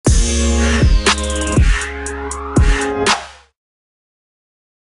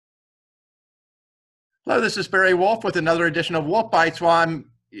Hello, this is Barry Wolf with another edition of Wolf Bites. Well,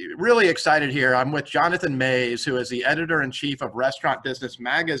 I'm really excited here. I'm with Jonathan Mays, who is the editor-in-chief of Restaurant Business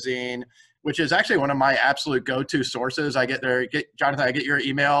Magazine, which is actually one of my absolute go-to sources. Jonathan, I get your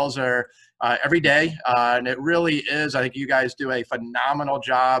emails every day, and it really is. I think you guys do a phenomenal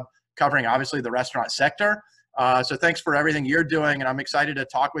job covering, obviously, the restaurant sector. So thanks for everything you're doing, and I'm excited to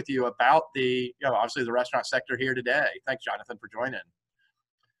talk with you about obviously the restaurant sector here today. Thanks, Jonathan, for joining.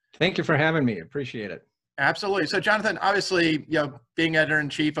 Thank you for having me. Appreciate it. Absolutely. So, Jonathan, obviously, being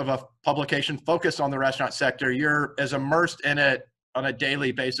editor-in-chief of a publication focused on the restaurant sector, you're as immersed in it on a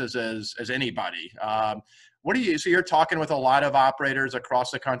daily basis as anybody. So you're talking with a lot of operators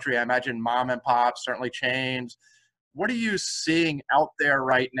across the country. I imagine mom and pops, certainly chains. What are you seeing out there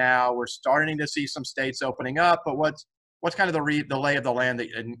right now? We're starting to see some states opening up, but what's kind of the lay of the land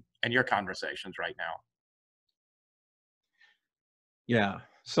in your conversations right now? Yeah.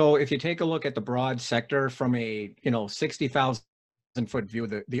 So if you take a look at the broad sector from a 60,000 foot view,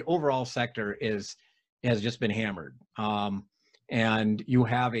 the overall sector has just been hammered. And you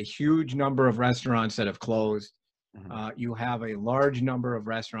have a huge number of restaurants that have closed. Mm-hmm. You have a large number of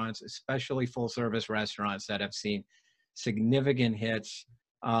restaurants, especially full service restaurants, that have seen significant hits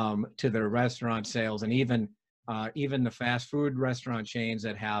to their restaurant sales, and even the fast food restaurant chains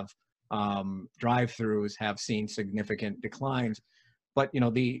that have drive-throughs have seen significant declines. But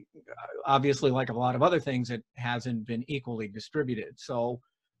obviously, like a lot of other things, it hasn't been equally distributed. So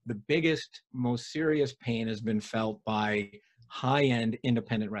the biggest, most serious pain has been felt by high-end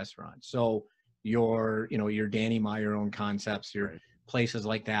independent restaurants. So your Danny Meyer owned concepts, your places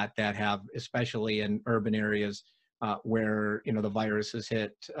like that have, especially in urban areas where the virus has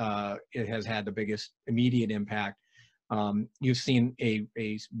hit, it has had the biggest immediate impact. You've seen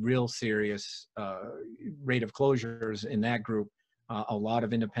a real serious rate of closures in that group. A lot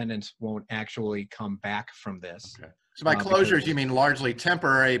of independents won't actually come back from this. Okay. So by closures, you mean largely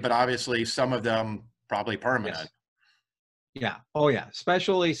temporary, but obviously some of them probably permanent. Yes. Yeah. Oh, yeah.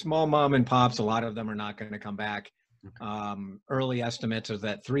 Especially small mom and pops. A lot of them are not going to come back. Okay. Early estimates are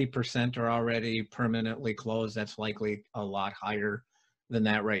that 3% are already permanently closed. That's likely a lot higher than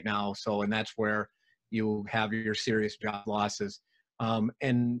that right now. And that's where you have your serious job losses. But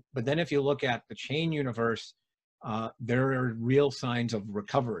then if you look at the chain universe, there are real signs of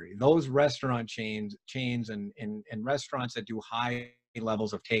recovery. Those restaurant chains and restaurants that do high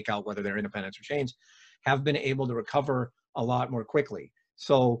levels of takeout, whether they're independents or chains, have been able to recover a lot more quickly.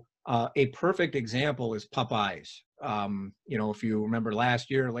 So a perfect example is Popeyes. If you remember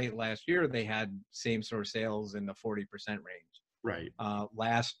late last year, they had same-store sales in the 40% range. Right.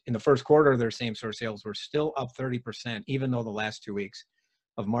 In the first quarter, their same-store sales were still up 30%, even though the last 2 weeks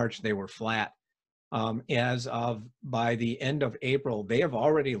of March, they were flat. As of by the end of April, they have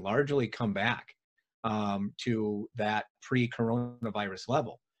already largely come back to that pre-coronavirus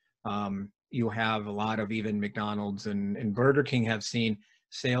level. You have a lot of even McDonald's and Burger King have seen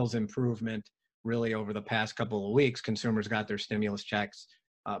sales improvement really over the past couple of weeks. Consumers got their stimulus checks.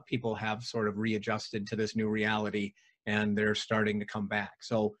 People have sort of readjusted to this new reality, and they're starting to come back.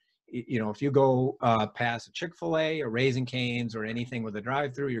 So, if you go past a Chick-fil-A or Raising Cane's or anything with a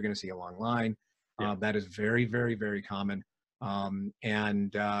drive-through, you're going to see a long line. Yeah. That is very, very, very common.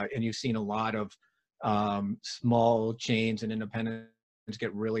 And you've seen a lot of small chains and independents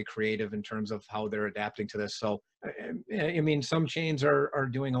get really creative in terms of how they're adapting to this. So, I mean, some chains are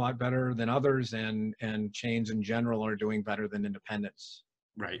doing a lot better than others, and chains in general are doing better than independents.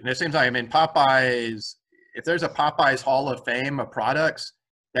 Right. And it seems like, Popeyes, if there's a Popeyes Hall of Fame of products,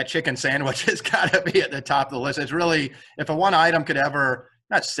 that chicken sandwich has got to be at the top of the list. It's really, if a one item could ever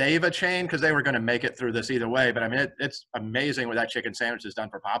not save a chain, because they were going to make it through this either way, but it's amazing what that chicken sandwich has done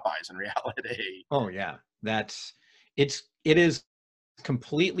for Popeyes in reality. Oh yeah, it is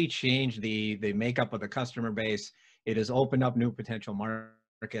completely changed the makeup of the customer base. It has opened up new potential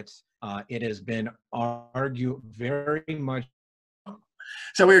markets. It has been very much.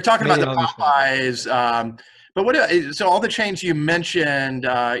 So we were talking about the Popeyes, but so all the chains you mentioned,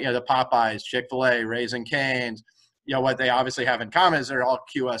 the Popeyes, Chick-fil-A, Raising Cane's, what they obviously have in common is they're all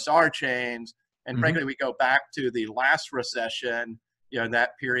QSR chains. And frankly, we go back to the last recession, that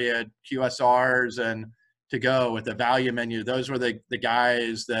period, QSRs and to go with the value menu. Those were the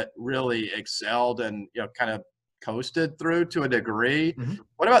guys that really excelled and, kind of coasted through to a degree. Mm-hmm.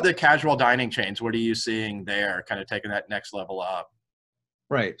 What about the casual dining chains? What are you seeing there kind of taking that next level up?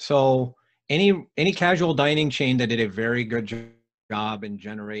 Right. So any casual dining chain that did a very good job in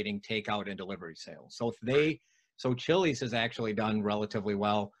generating takeout and delivery sales. So Chili's has actually done relatively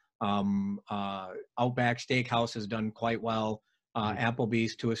well. Outback Steakhouse has done quite well.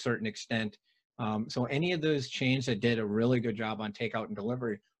 Applebee's to a certain extent. So any of those chains that did a really good job on takeout and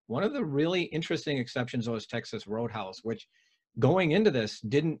delivery, one of the really interesting exceptions was Texas Roadhouse, which going into this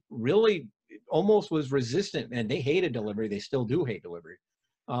didn't really, almost was resistant, and they hated delivery. They still do hate delivery.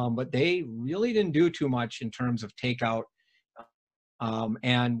 But they really didn't do too much in terms of takeout.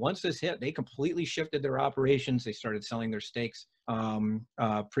 And once this hit, they completely shifted their operations. They started selling their steaks,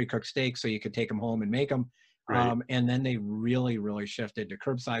 pre-cooked steaks, so you could take them home and make them. Right. And then they really, really shifted to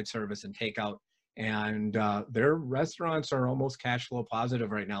curbside service and takeout. And their restaurants are almost cash flow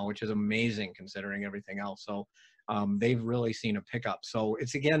positive right now, which is amazing considering everything else. So they've really seen a pickup. So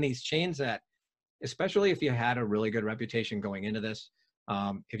it's, again, these chains that, especially if you had a really good reputation going into this,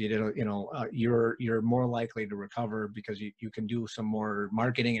 if you did, you're more likely to recover because you can do some more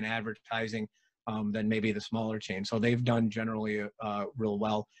marketing and advertising than maybe the smaller chains. So they've done generally real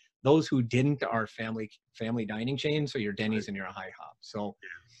well. Those who didn't are family dining chains, so your Denny's and your IHOP. So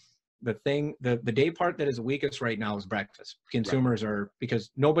the day part that is weakest right now is breakfast. Consumers are,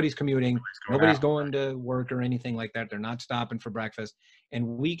 because nobody's commuting, nobody's going to work or anything like that. They're not stopping for breakfast, and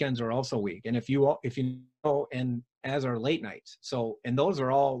weekends are also weak. And if you know, and as are late nights. So, and those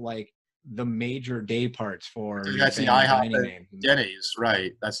are all like the major day parts for So your that's the family IHOP dining and names. Denny's,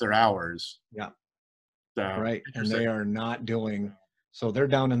 right? That's their hours. Yeah, So, right. And they are not doing, so they're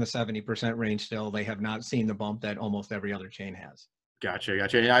down in the 70% range still. They have not seen the bump that almost every other chain has. Gotcha.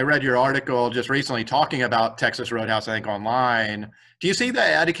 And I read your article just recently talking about Texas Roadhouse, I think, online. Do you see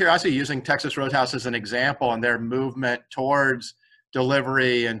that, out of curiosity, using Texas Roadhouse as an example and their movement towards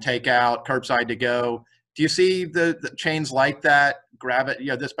delivery and takeout, curbside to go? Do you see the chains like that grab it,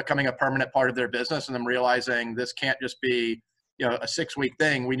 this becoming a permanent part of their business, and them realizing this can't just be, a 6-week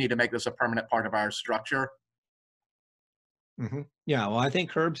thing. We need to make this a permanent part of our structure? Mm-hmm. Yeah, well, I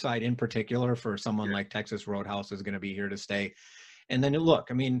think curbside in particular for someone like Texas Roadhouse is going to be here to stay. And then look,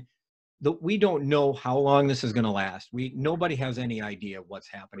 I mean, we don't know how long this is going to last. Nobody has any idea what's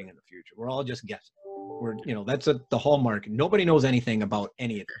happening in the future. We're all just guessing. That's the hallmark. Nobody knows anything about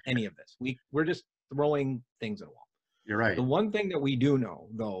any of this. We're just throwing things at a wall. You're right. The one thing that we do know,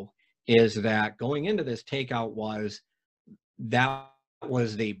 though, is that going into this, takeout was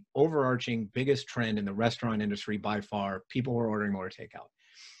the overarching biggest trend in the restaurant industry by far. People were ordering more takeout.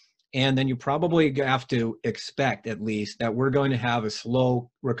 And then you probably have to expect, at least, that we're going to have a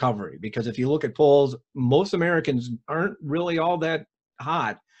slow recovery, because if you look at polls, most Americans aren't really all that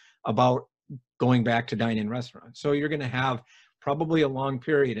hot about going back to dine-in restaurants. So you're going to have probably a long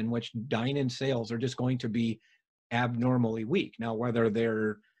period in which dine-in sales are just going to be abnormally weak. Now, whether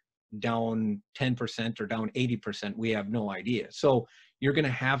they're down 10% or down 80%, we have no idea. So you're going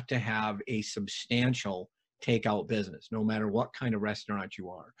to have a substantial takeout business, no matter what kind of restaurant you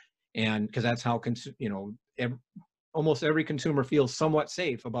are. And because that's how, almost every consumer feels somewhat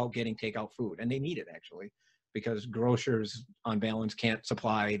safe about getting takeout food, and they need it, actually, because grocers on balance can't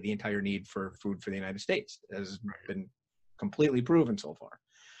supply the entire need for food for the United States, as been completely proven so far.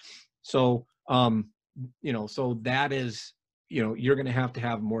 So, so that is, you're going to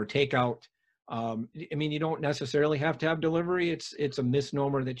have more takeout. I mean, you don't necessarily have to have delivery. It's a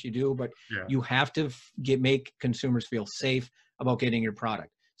misnomer that you do, but you have to make consumers feel safe about getting your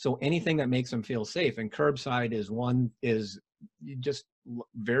product. So anything that makes them feel safe, and curbside is just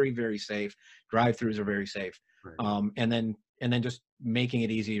very, very safe. Drive-throughs are very safe. Right. And then just making it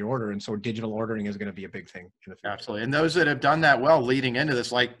easy to order. And so digital ordering is going to be a big thing in the future. Absolutely. And those that have done that well leading into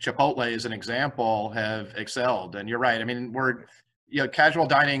this, like Chipotle as an example, have excelled. And you're right. I mean, casual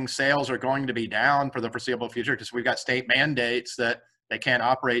dining sales are going to be down for the foreseeable future because we've got state mandates that they can't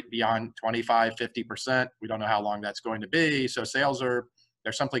operate beyond 25, 50%. We don't know how long that's going to be. So sales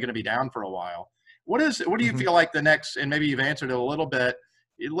they're simply going to be down for a while. What do you feel like the next, and maybe you've answered it a little bit,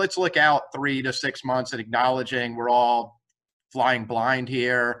 let's look out 3 to 6 months and acknowledging we're all flying blind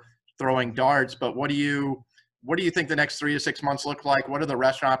here, throwing darts, but what do you think the next 3 to 6 months look like? What are the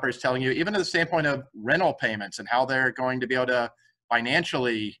restaurant operators telling you, even to the standpoint of rental payments and how they're going to be able to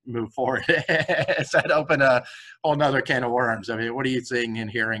financially move forward? Does that open a whole nother can of worms? I mean, what are you seeing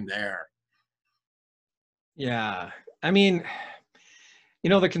and hearing there? Yeah, I mean,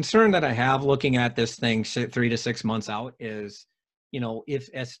 the concern that I have looking at this thing 3 to 6 months out is, if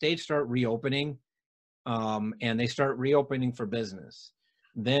as states start reopening, and they start reopening for business,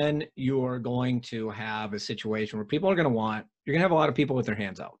 then you're going to have a situation where you're going to have a lot of people with their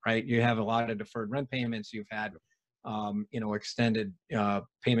hands out, right? You have a lot of deferred rent payments. You've had, extended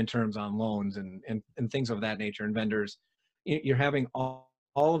payment terms on loans and things of that nature, and vendors. You're having all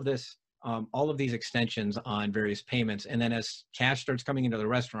of this, all of these extensions on various payments. And then as cash starts coming into the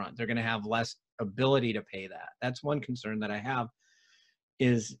restaurant, they're going to have less ability to pay that. That's one concern that I have.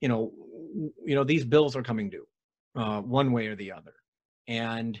 is, these bills are coming due, one way or the other.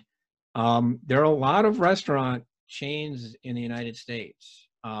 And there are a lot of restaurant chains in the United States,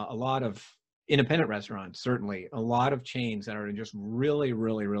 a lot of independent restaurants, certainly, a lot of chains that are in just really,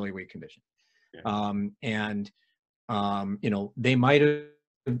 really, really weak condition. Yeah. They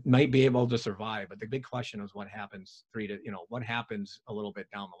might be able to survive, but the big question is what happens what happens a little bit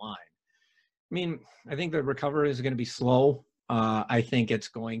down the line. I mean, I think the recovery is going to be slow. I think it's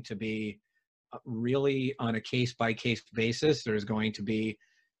going to be really on a case-by-case basis. There's going to be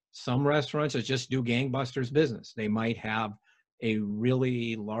some restaurants that just do gangbusters business. They might have a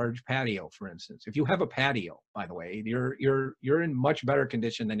really large patio, for instance. If you have a patio, by the way, you're in much better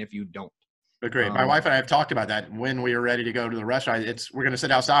condition than if you don't. Agree. My wife and I have talked about that when we are ready to go to the restaurant. We're going to sit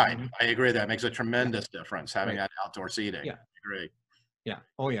outside. Mm-hmm. I agree. That makes a tremendous difference, having that outdoor seating. Yeah. Great. Yeah.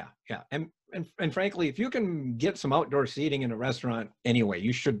 Oh yeah. Yeah. And frankly, if you can get some outdoor seating in a restaurant anyway,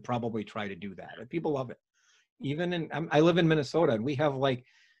 you should probably try to do that. People love it. Even I live in Minnesota, and we have like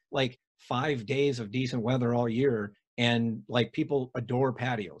 5 days of decent weather all year, and like people adore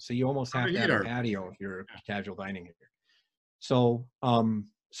patios. So you almost have to have a patio if you're casual dining here. So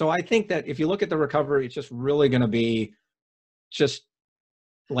I think that if you look at the recovery, it's just really going to be just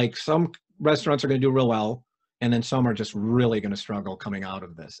like some restaurants are going to do real well, and then some are just really going to struggle coming out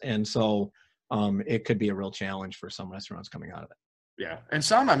of this. And so it could be a real challenge for some restaurants coming out of it. Yeah. And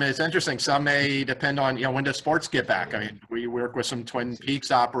some, I mean, it's interesting. Some may depend on, when does sports get back? I mean, we work with some Twin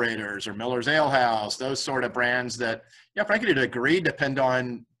Peaks operators or Miller's Ale House, those sort of brands that, frankly, to a degree, depend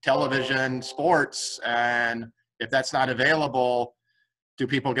on television, sports. And if that's not available, do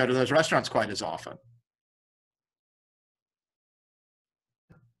people go to those restaurants quite as often?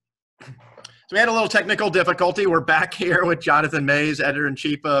 So we had a little technical difficulty. We're back here with Jonathan Maze,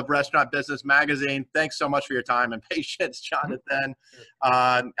 editor-in-chief of Restaurant Business Magazine. Thanks so much for your time and patience, Jonathan.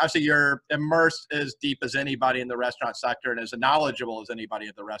 Obviously, you're immersed as deep as anybody in the restaurant sector and as knowledgeable as anybody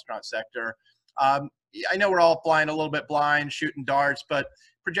in the restaurant sector. I know we're all flying a little bit blind, shooting darts, but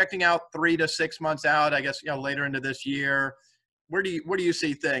projecting out 3 to 6 months out, I guess, later into this year, where do you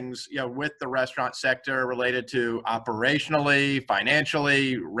see things, with the restaurant sector related to operationally,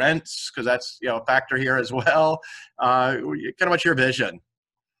 financially, rents, because that's, a factor here as well. Kind of what's your vision?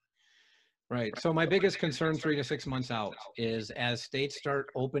 Right. So my biggest concern 3 to 6 months out is as states start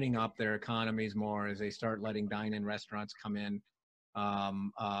opening up their economies more, as they start letting dine-in restaurants come in,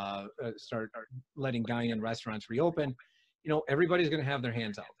 start letting dine-in restaurants reopen, everybody's going to have their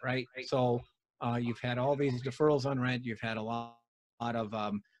hands out, right? So you've had all these deferrals on rent. You've had a lot of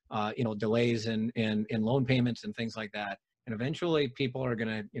delays in loan payments and things like that. And eventually people are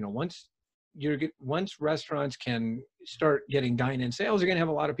going to, once restaurants can start getting dine-in sales, you're going to have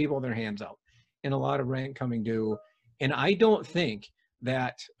a lot of people with their hands out and a lot of rent coming due. And I don't think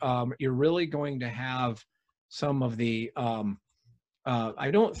that you're really going to have some of the, I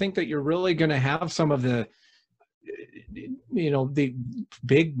don't think that you're really going to have some of the, the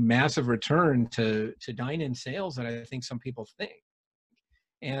big massive return to dine-in sales that I think some people think.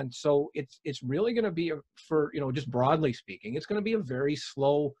 And so it's really going to be just broadly speaking, it's going to be a very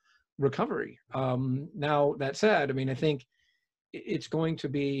slow recovery. Now that said, I mean, I think it's going to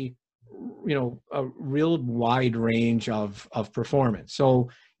be, a real wide range of performance. So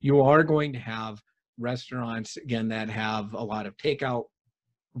you are going to have restaurants, again, that have a lot of takeout,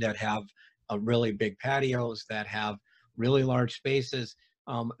 that have really big patios, that have really large spaces.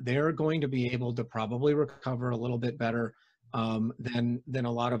 They're going to be able to probably recover a little bit better than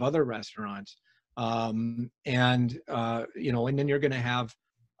a lot of other restaurants. And then you're going to have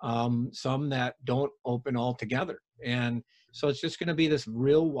some that don't open altogether. And so it's just going to be this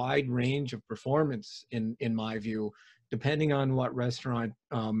real wide range of performance in my view, depending on what restaurant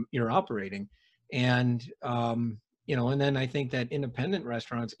you're operating. And, and then I think that independent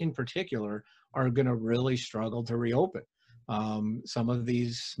restaurants in particular are going to really struggle to reopen. Some of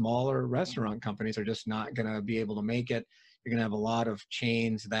these smaller restaurant companies are just not going to be able to make it. You're going to have a lot of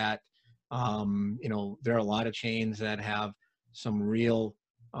chains that, there are a lot of chains that have some real,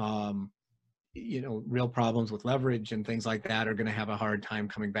 real problems with leverage and things like that, are going to have a hard time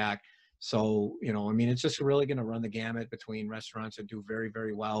coming back. So, it's just really going to run the gamut between restaurants that do very,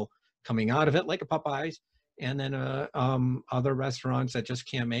 very well coming out of it, like a Popeyes, and then other restaurants that just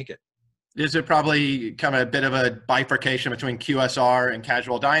can't make it. Is it probably kind of a bit of a bifurcation between QSR and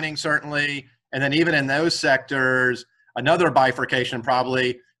casual dining, certainly? And then even in those sectors, another bifurcation,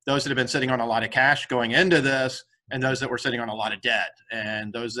 probably those that have been sitting on a lot of cash going into this and those that were sitting on a lot of debt.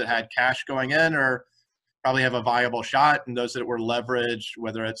 And those that had cash going in probably have a viable shot, and those that were leveraged,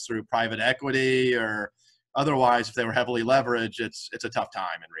 whether it's through private equity or Otherwise, if they were heavily leveraged, it's a tough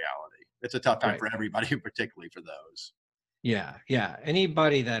time in reality. It's a tough time Right. for everybody, particularly for those. Yeah, yeah.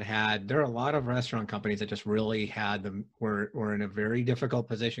 Anybody that there are a lot of restaurant companies that just really had them were in a very difficult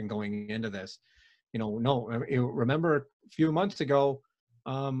position going into this. Remember a few months ago,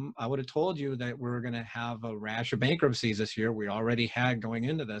 I would have told you that we're going to have a rash of bankruptcies this year. We already had going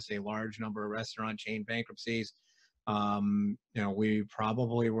into this a large number of restaurant chain bankruptcies. We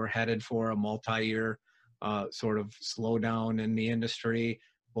probably were headed for a multi-year sort of slowdown in the industry,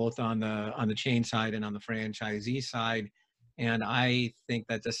 both on the chain side and on the franchisee side. And I think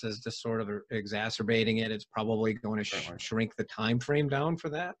that this is just sort of exacerbating it. It's probably going to shrink the time frame down for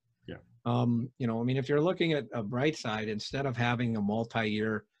that. Yeah. If you're looking at a bright side, instead of having a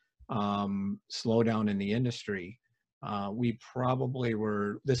multi-year slowdown in the industry,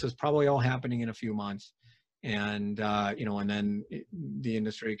 this is probably all happening in a few months. And, and then the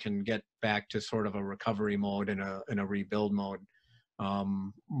industry can get back to sort of a recovery mode and a rebuild mode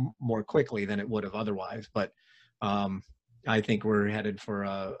more quickly than it would have otherwise. But I think we're headed for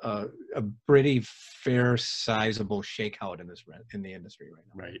a pretty fair, sizable shakeout in the industry right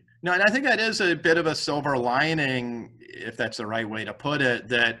now. Right. No, and I think that is a bit of a silver lining, if that's the right way to put it,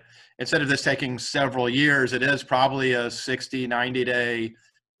 that instead of this taking several years, it is probably a 60, 90-day,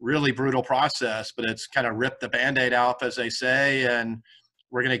 really brutal process, but it's kind of ripped the Band-Aid off, as they say, and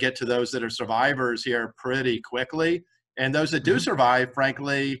we're going to get to those that are survivors here pretty quickly. And those that do survive,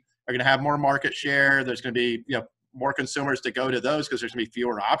 frankly, are going to have more market share. There's going to be, more consumers to go to those because there's going to be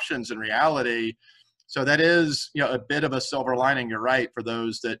fewer options in reality. So that is, a bit of a silver lining. You're right. For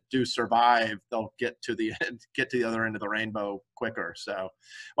those that do survive, they'll get to the other end of the rainbow quicker. So,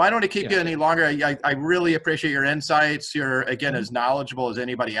 well, I don't want to keep you any longer. I really appreciate your insights. You're, again, as knowledgeable as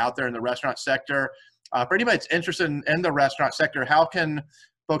anybody out there in the restaurant sector. For anybody that's interested in the restaurant sector, how can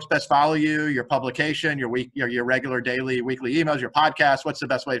folks best follow you, your publication, your regular daily, weekly emails, your podcast? What's the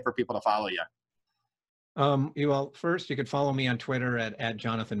best way for people to follow you? Well, first you could follow me on Twitter at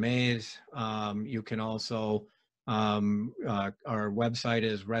Jonathan Mays. You can also, our website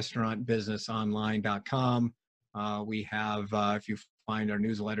is restaurantbusinessonline.com. We have, if you find our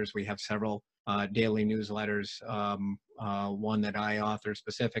newsletters, we have several daily newsletters. One that I author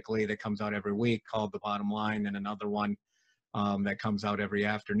specifically that comes out every week called The Bottom Line, and another one that comes out every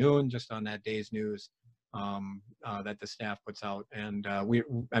afternoon just on that day's news. That the staff puts out, and we're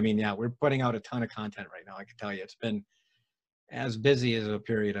putting out a ton of content right now. I can tell you, it's been as busy as a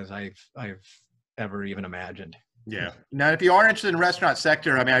period as I've ever even imagined. Yeah. Now, if you are interested in the restaurant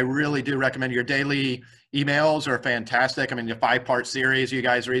sector, I really do recommend your daily emails are fantastic. The 5-part series you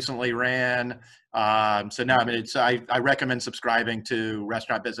guys recently ran. I recommend subscribing to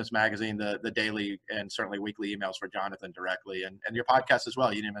Restaurant Business Magazine, the daily and certainly weekly emails for Jonathan directly, and your podcast as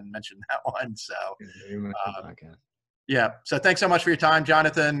well. You didn't even mention that one. So, yeah. So thanks so much for your time,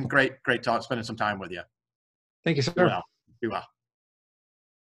 Jonathan. Great spending some time with you. Thank you, sir. Be well.